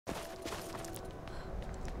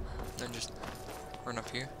and just run up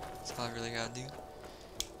here. That's all I really gotta do.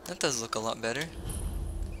 That does look a lot better.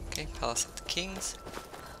 Okay, Palace of the Kings.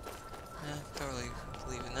 Don't really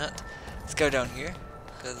believe in that. Let's go down here,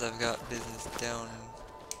 because I've got business down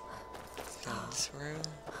this room.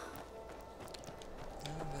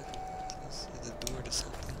 No, but this is the door to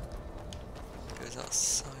something. It goes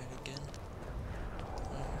outside again.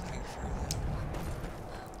 Looking further.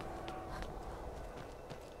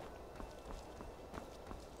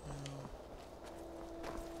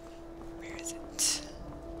 Where is it?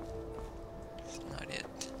 It's not it.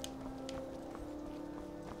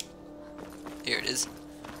 Here it is.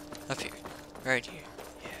 Up here. Right here.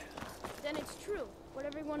 Yeah. Then it's true, what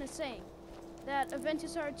everyone is saying. That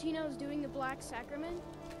Aventus Aretino is doing the Black Sacrament?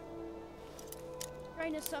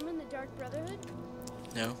 Trying to summon the Dark Brotherhood?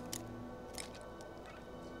 No.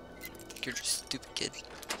 You're just a stupid kid,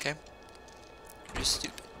 okay? You're just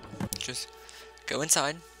stupid. Just go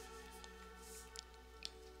inside.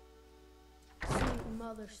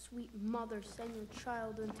 Sweet mother, send your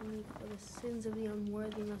child unto me, for the sins of the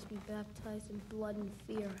unworthy must be baptized in blood and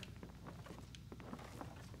fear.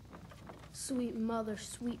 Sweet mother,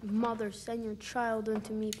 send your child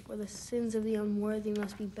unto me, for the sins of the unworthy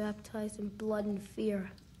must be baptized in blood and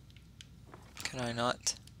fear. Can I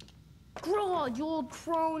not? Grow on, you old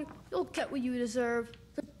crone. You'll get what you deserve.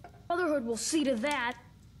 The Brotherhood will see to that.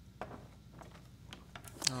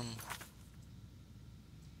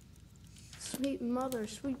 Sweet mother,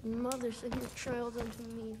 send your child unto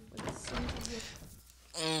me, for the sins of your...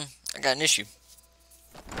 I got an issue.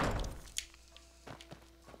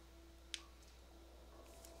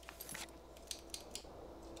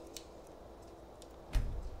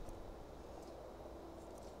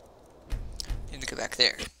 Need to go back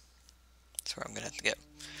there. That's where I'm gonna have to go.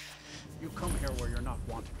 You come here where you're not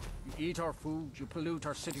wanted. You eat our food, you pollute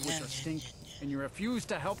our city with your stink, and you refuse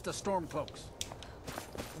to help the Stormcloaks.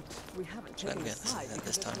 We haven't taken a side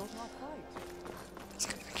this time. not our fight. Let's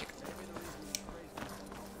go back here.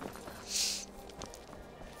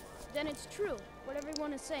 Then it's true, what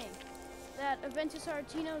everyone is saying. That Aventus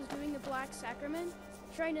Aretino is doing the Black Sacrament?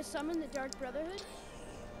 Trying to summon the Dark Brotherhood?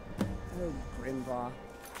 Oh, Grimvar.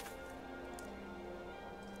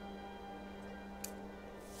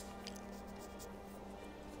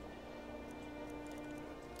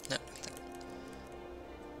 No.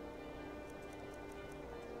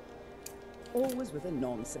 Always with the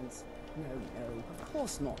nonsense. No, of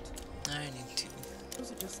course not. I need to.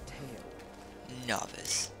 Those are just tales.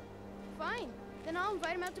 Novice. Fine, then I'll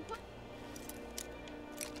invite him out to play.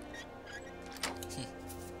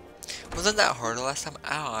 Wasn't that hard the last time?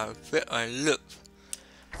 Ow, I bit my lip.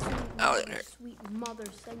 Ow, that hurt. Sweet mother,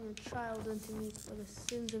 send your child unto me, for the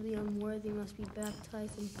sins of the unworthy must be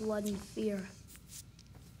baptized in blood and fear.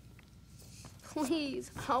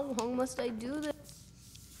 Please, how long must I do this?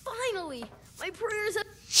 Finally, my prayers have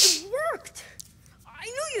worked. I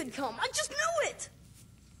knew you'd come. I just knew it.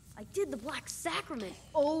 I did the Black Sacrament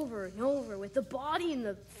over and over with the body and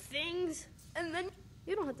the things, and then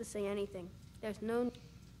you don't have to say anything. There's no.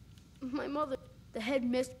 My mother, the head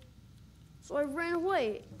missed, so I ran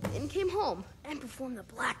away and came home and performed the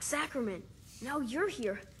Black Sacrament. Now you're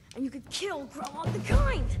here, and you could kill Grelot the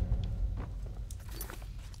Kind.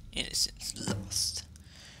 Innocence lost.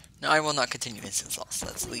 No, I will not continue Innocence lost.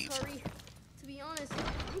 Let's leave. Hurry. To be honest,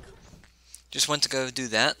 Just want to go do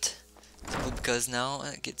that. Simply because now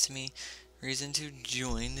it gets me reason to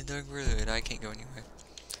join the Dark Brotherhood. I can't go anywhere.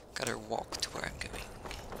 Gotta walk to where I'm going.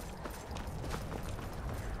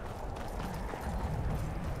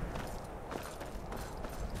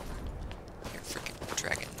 Here, freaking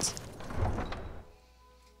dragons.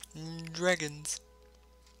 Dragons.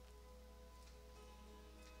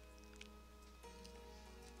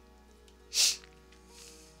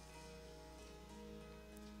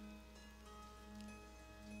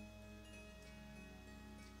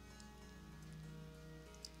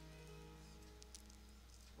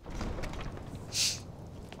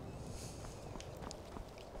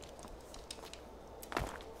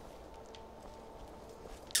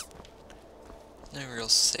 No real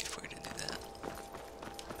safe way to do that.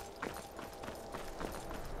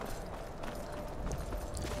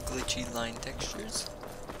 Glitchy line textures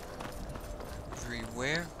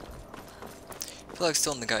everywhere. I feel like I'm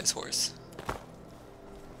still on the guy's horse.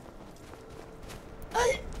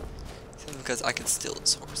 Simply because I can steal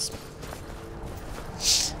his horse.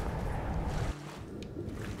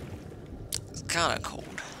 It's kinda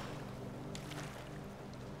cold.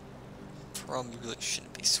 Probably really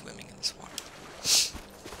shouldn't be swimming in this water.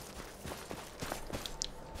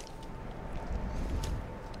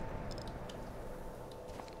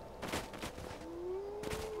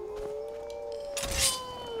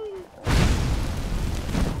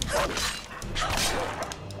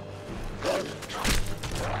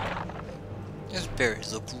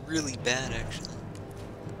 look really bad, actually.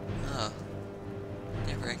 Ah.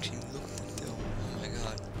 Never actually looked at them. Oh my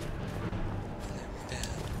god. They're bad.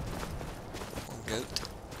 Poor goat.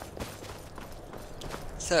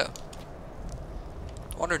 So.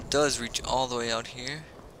 Water does reach all the way out here.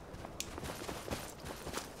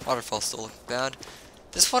 Waterfalls still look bad.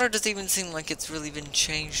 This water doesn't even seem like it's really been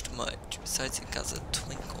changed much, besides it got a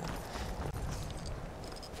twinkle.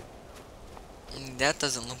 And that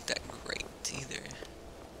doesn't look that great either.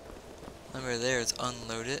 Remember there is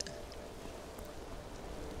unload it.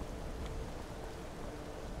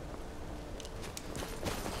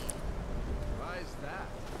 Why's that?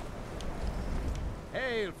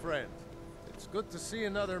 Hail, friend. It's good to see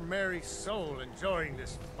another merry soul enjoying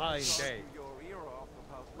this fine day.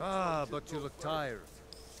 Ah, but you look tired.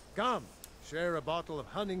 Come, share a bottle of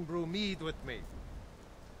Hunting Brew mead with me.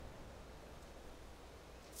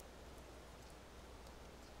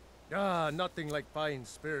 Ah, nothing like fine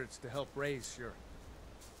spirits to help raise your...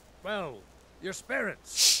 well, your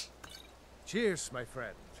spirits. Cheers, my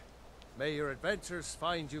friend. May your adventures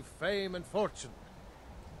find you fame and fortune.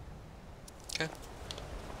 Okay.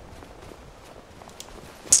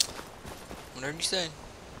 Whatever you say.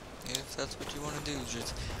 If that's what you want to do,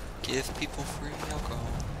 just give people free alcohol.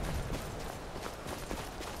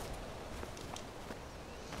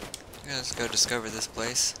 Yeah, let's go discover this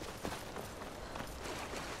place.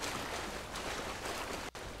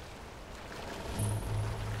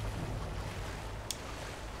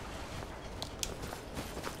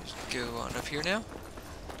 Just go on up here now.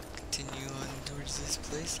 Continue on towards this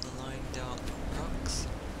place, lined out rocks.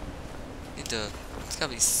 It's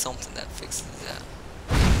gotta be something that fixes that.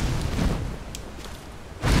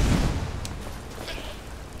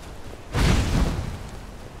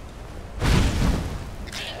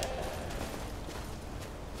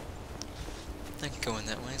 I can go in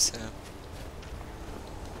that way, so.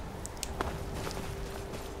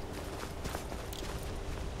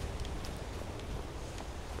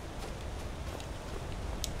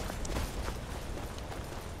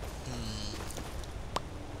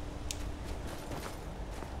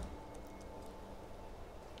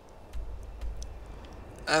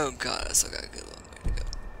 Oh god, I still got a good long way to go.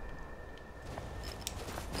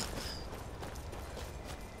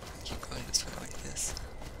 Keep going this way like this.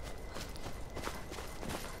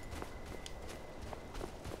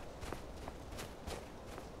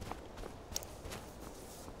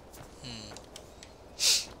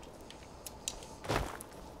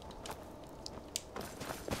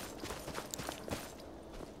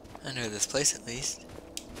 I know this place at least.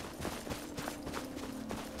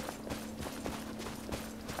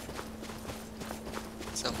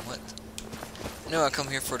 Somewhat. I know I come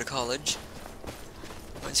here for the college.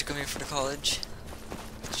 Once you come here for the college,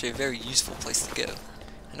 it's actually a very useful place to go.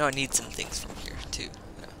 I know I need some things from here too.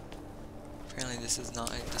 Yeah. Apparently this is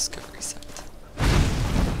not a discovery site.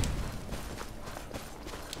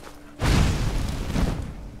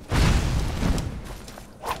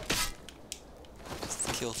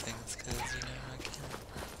 Just kill things because, you know, I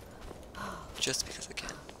can. Just because I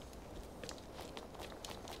can.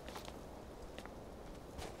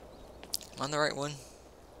 I'm on the right one.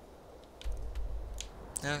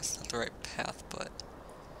 No, it's not the right path, but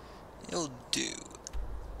it'll do.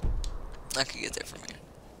 I could get there from here.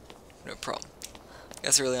 No problem.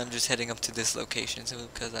 Guess really I'm just heading up to this location so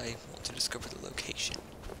because I want to discover the location.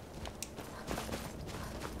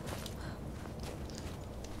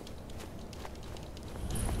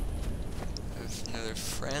 There's another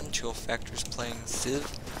friend. Chill Factor's playing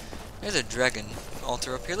Civ. There's a dragon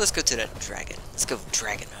altar up here. Let's go to that dragon. Let's go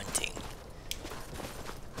dragon hunting.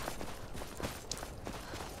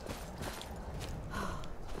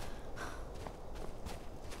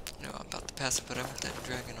 Pass it, but I want that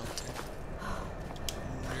dragon altar.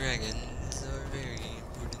 Dragons are very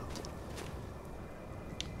important.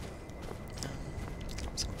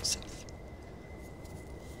 Let's go south.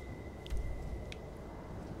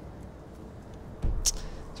 It's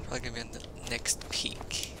probably gonna be on the next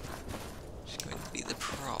peak. Which is going to be the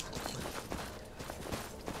problem.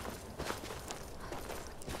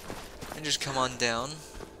 And just come on down.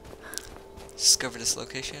 Discover this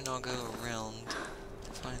location, and I'll go around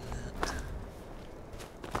to find that.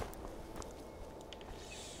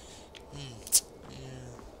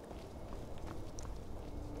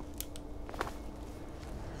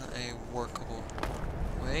 Workable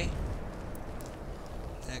way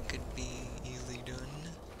that could be easily done.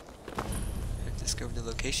 I've discovered the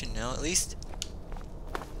location now, at least.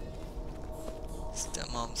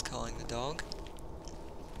 Stepmom's calling the dog.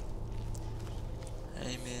 I'm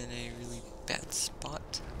in a really bad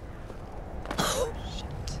spot.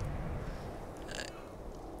 Shit.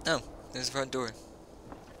 Oh, there's the front door.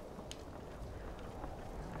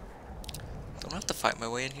 Don't I have to fight my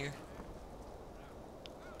way in here?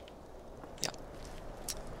 Yeah.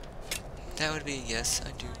 That would be a yes,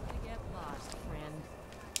 I do.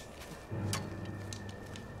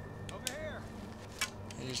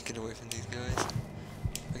 I need to get away from these guys.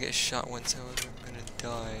 If I get shot once, however, I'm gonna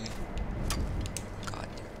die. God.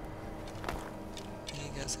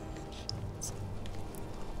 You guys are bitch.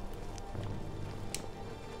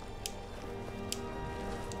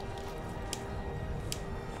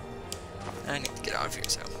 I need to get out of here,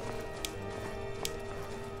 so.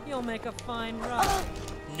 You'll make a fine ride.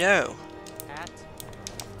 No! Cat.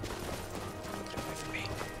 Get away from me.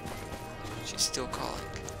 She's still calling.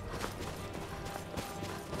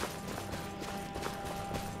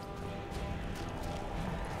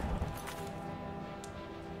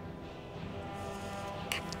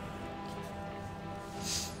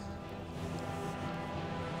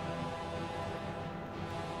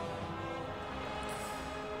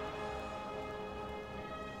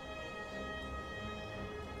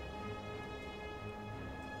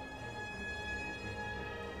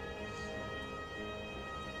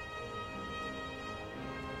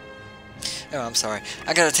 Oh, I'm sorry.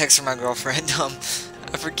 I got a text from my girlfriend.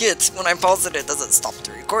 I forget when I pause it, it doesn't stop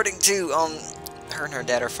the recording too. Her and her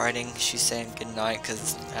dad are fighting. She's saying goodnight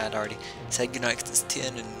because I had already said goodnight because it's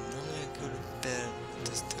 10 and I'm gonna go to bed at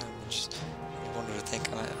this time. I just wanted to think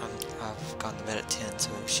I've gone to bed at 10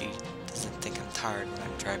 so she doesn't think I'm tired when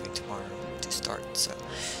I'm driving tomorrow to start. So,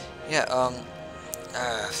 yeah,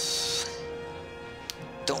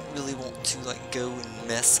 don't really want to like go and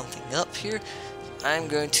mess something up here. I'm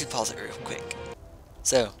going to pause it real quick.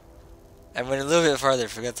 So, I went a little bit farther,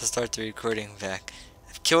 forgot to start the recording back.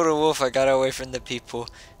 I've killed a wolf, I got away from the people.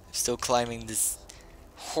 I'm still climbing this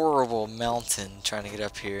horrible mountain trying to get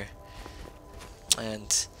up here.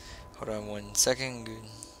 And, hold on 1 second.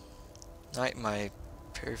 Good night, my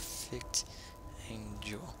perfect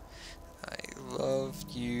angel. I love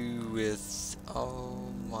you with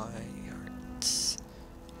all my hearts.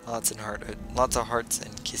 Lots of hearts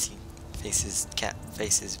and kissing faces, cat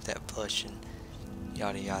faces with that blush and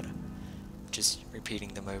yada yada. Just repeating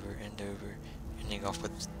them over and over, ending off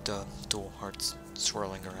with the dual hearts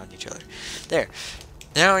swirling around each other. There.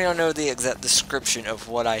 Now y'all know the exact description of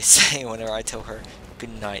what I say whenever I tell her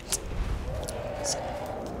good night. It's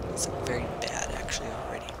very bad actually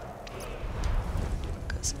already.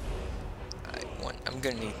 Because I'm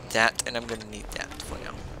gonna need that and I'm gonna need that for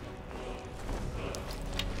now.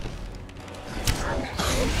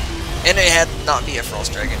 And it had not be a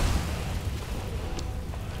frost dragon.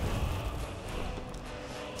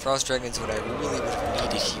 Frost dragon's what I really would have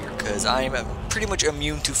needed here, because I am pretty much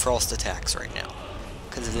immune to frost attacks right now,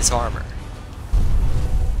 because of this armor.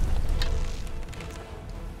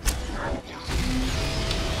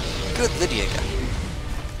 Good Lydia guy.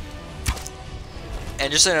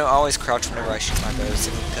 And just so you know, I always crouch whenever I shoot my bow,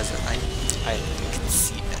 simply because I can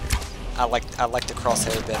see better. I like the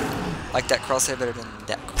crosshair better. I like that crosshair better than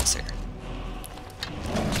that crosshair.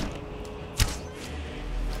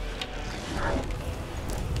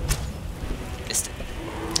 Missed it.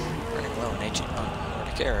 Running low on ancient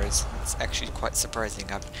Nordic arrows. It's actually quite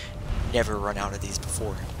surprising. I've never run out of these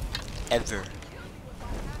before. Ever.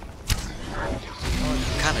 Oh, you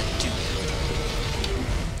kinda do.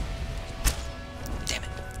 Damn it.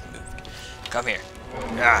 Moved. Come here.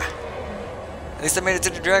 Ah. At least I made it to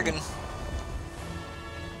the dragon.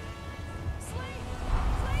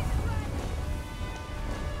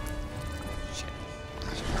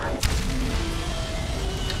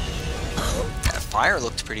 That fire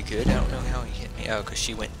looked pretty good. I don't know how he hit me. Oh, because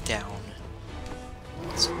she went down.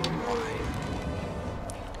 That's why.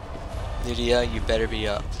 Lydia, you better be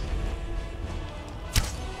up.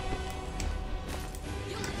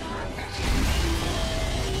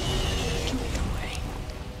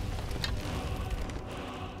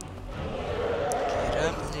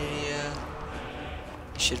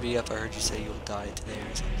 Should be up. I heard you say you'll die today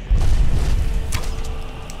or something.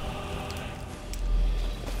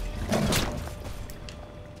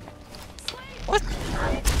 What?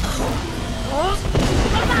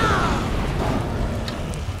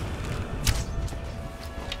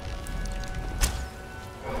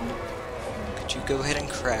 Could you go ahead and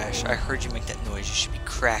crash? I heard you make that noise. You should be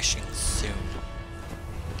crashing soon.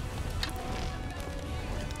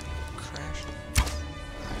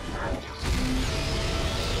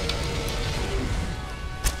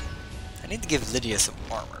 I need to give Lydia some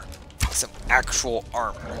armor. Some actual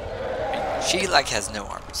armor. I mean, she like has no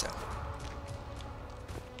armor, so.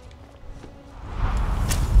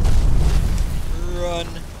 Run.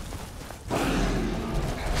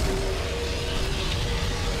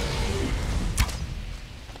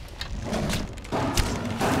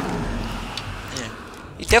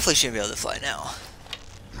 definitely shouldn't be able to fly now.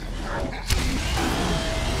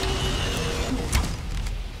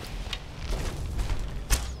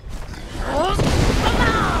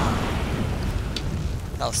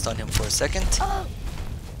 I'll stun him for a second.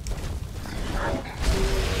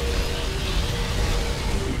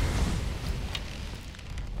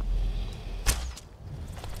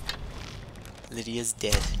 Lydia's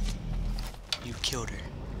dead. You killed her.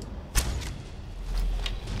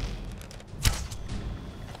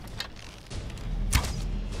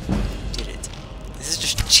 Did it. This is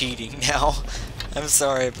just cheating now. I'm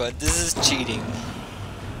sorry, but this is cheating.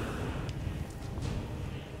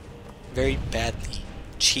 Very badly.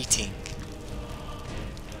 Cheating.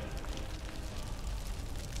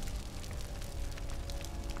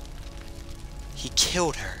 He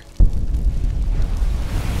killed her.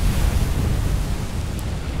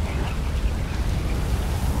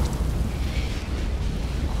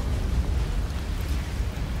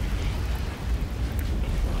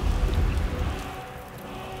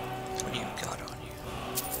 What do you got on you?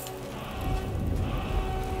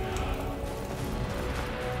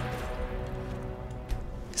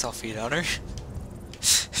 Guess I'll feed on her.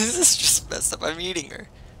 This is just messed up. I'm eating her.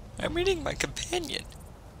 I'm eating my companion.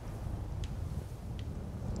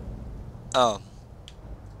 Oh.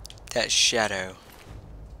 That shadow.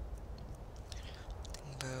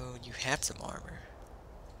 Though you had some armor.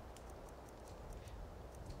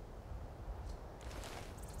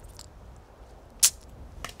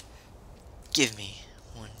 Give me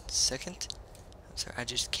 1 second. I'm sorry, I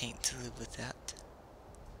just can't live with that.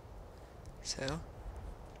 So, I'm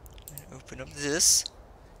gonna open up this.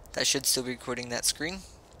 That should still be recording that screen.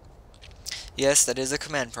 Yes, that is a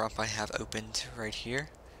command prompt I have opened right here.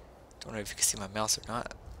 Don't know if you can see my mouse or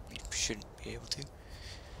not. You shouldn't be able to.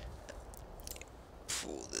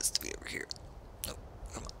 Pull this to be over here. No,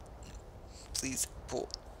 come on. Please pull.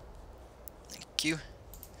 Thank you.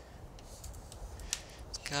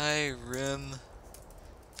 Skyrim.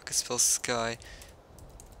 I can spell sky.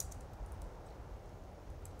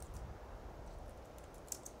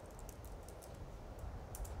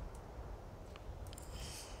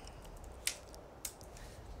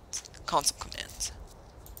 Console commands.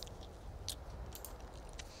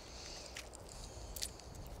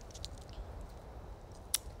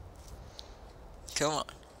 Come on.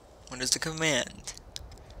 What is the command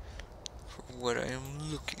for what I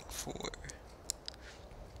am looking for?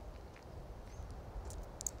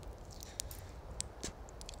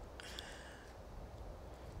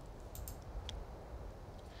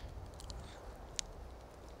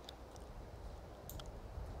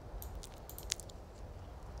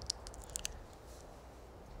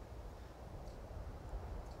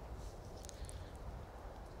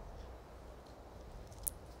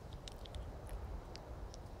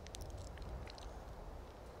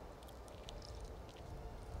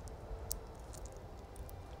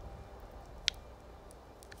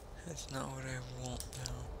 That's not what I want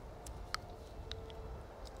now.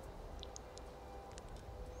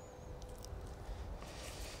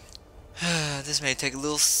 This may take a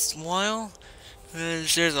little while.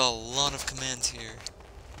 There's a lot of commands here.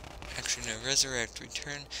 Actually, no. Resurrect.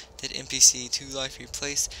 Return dead NPC to life.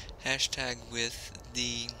 Replace hashtag with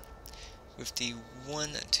the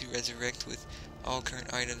one to resurrect with all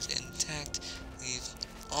current items intact. Leave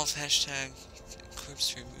off hashtag.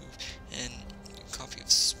 Corpse remove and copy of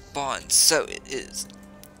spawn. So it is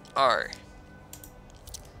R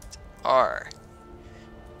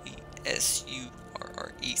E S U R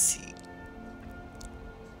R E C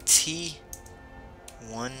T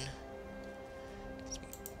 1.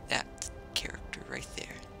 That character right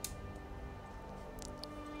there.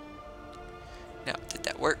 Now, did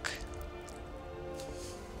that work?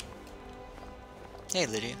 Hey,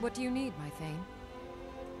 Lydia. What do you need, my Thane?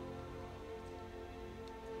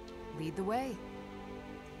 Lead the way.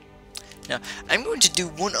 Now, I'm going to do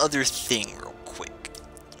one other thing real quick.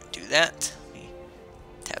 Do that. Let me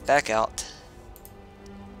tap back out.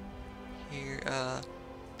 Here,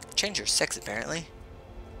 change your sex apparently.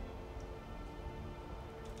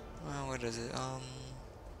 Well, what is it?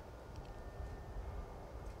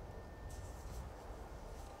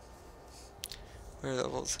 Where are the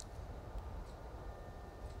levels?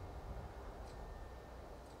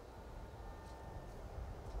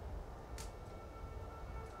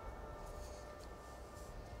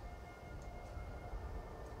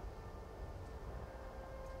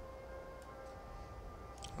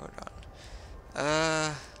 Hold on.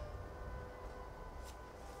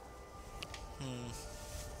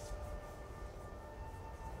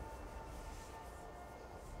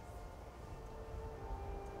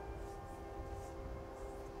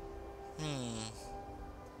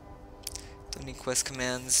 need quest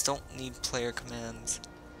commands. Don't need player commands.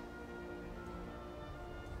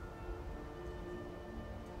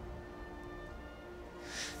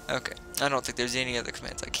 Okay, I don't think there's any other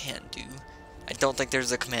commands I can do. I don't think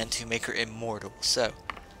there's a command to make her immortal. So,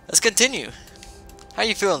 let's continue. How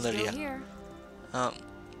you feeling, Still Lydia? here.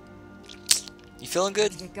 You feeling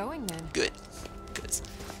good? Let's get going then. Good. Good.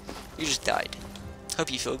 You just died.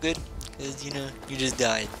 Hope you feel good, because, you know, you just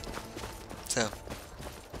died. So,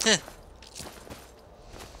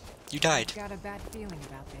 you died. I've got a bad feeling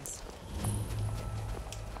about this.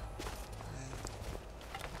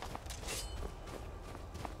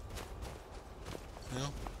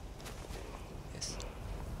 Well, yes.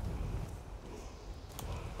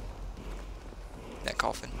 That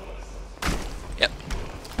coffin. Yep.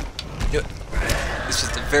 Knew it. This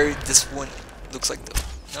was this one looks like the,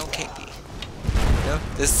 no, can't be. No,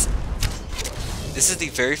 this is the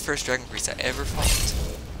very first Dragon Priest I ever fought.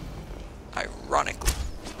 Ironically.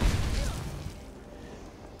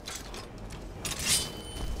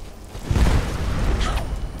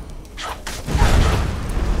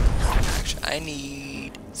 Actually, I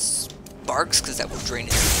need sparks because that will drain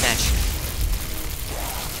his magic.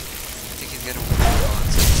 I think he's got a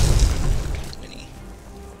mini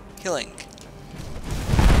healing.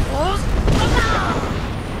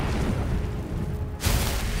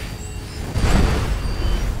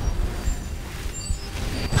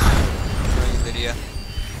 Lydia.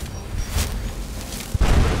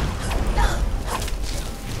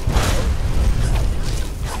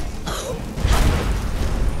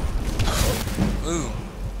 Ooh.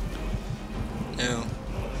 No.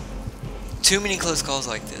 Too many close calls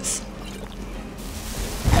like this.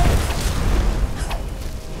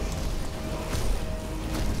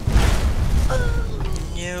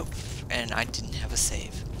 Nope. And I didn't have a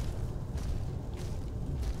save.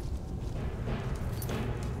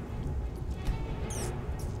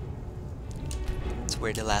 That's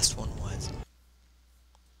where the last one was.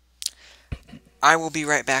 I will be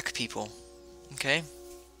right back, people. Okay?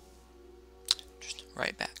 Just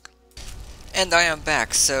right back. And I am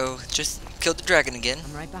back, so just killed the dragon again.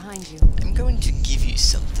 I'm right behind you. I'm going to give you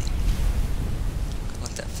something.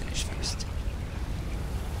 Let that finish first.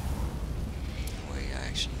 Where I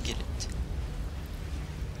actually get it.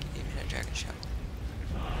 Give me that dragon shot.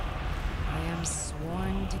 I am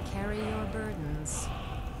sworn to carry your burdens.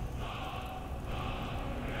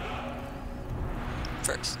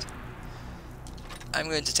 First, I'm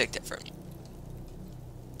going to take that from you.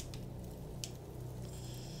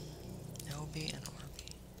 LB and RB.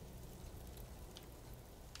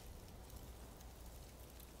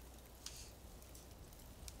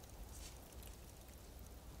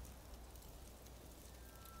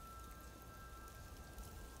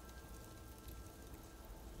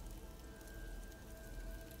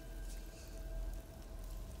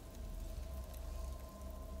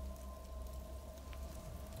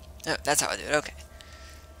 Oh, that's how I do it, okay.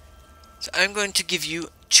 So I'm going to give you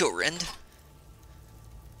children.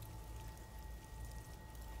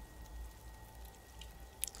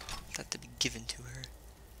 That to be given to her.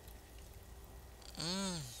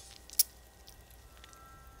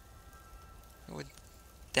 Would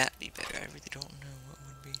that be better? I really don't know what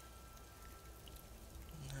would be.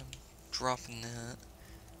 I'm dropping that.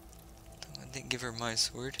 I didn't give her my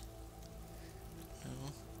sword. No.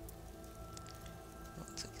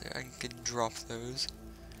 What's it there? I could drop those.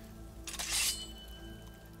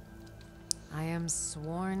 I am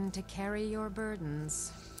sworn to carry your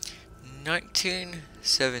burdens.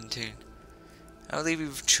 1917. I'll leave you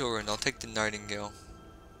with children. I'll take the nightingale.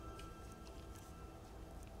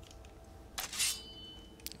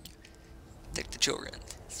 Take the children.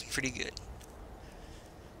 It's pretty good.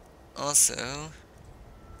 Also,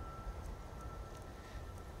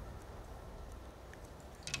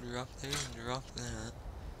 drop those and drop that.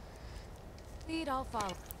 Lead, I'll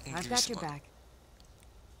follow. And I've give got your some back.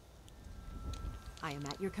 I am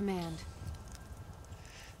at your command.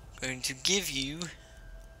 Going to give you.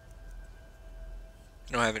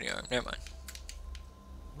 I don't have any arm. Never mind.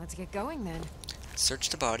 Let's get going then. Search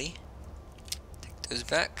the body. Take those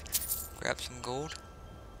back. Grab some gold.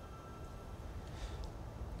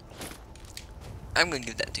 I'm going to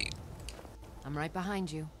give that to you. I'm right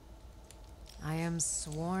behind you. I am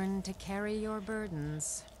sworn to carry your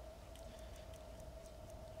burdens.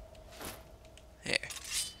 There.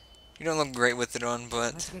 You don't look great with it on,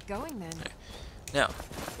 but Let's get going then. now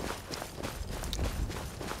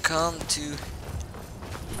come to.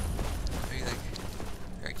 Are you like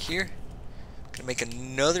right here? Gonna make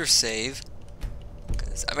another save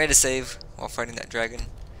because I made a save while fighting that dragon.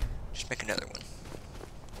 Just make another one.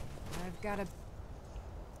 I've got a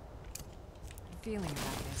feeling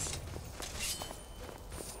about this?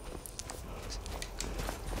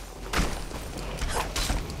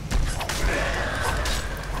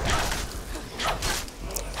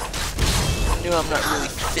 I knew I'm not really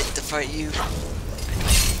fit to fight you.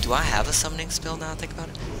 Do I have a summoning spell now I think about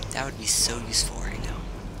it? That would be so useful right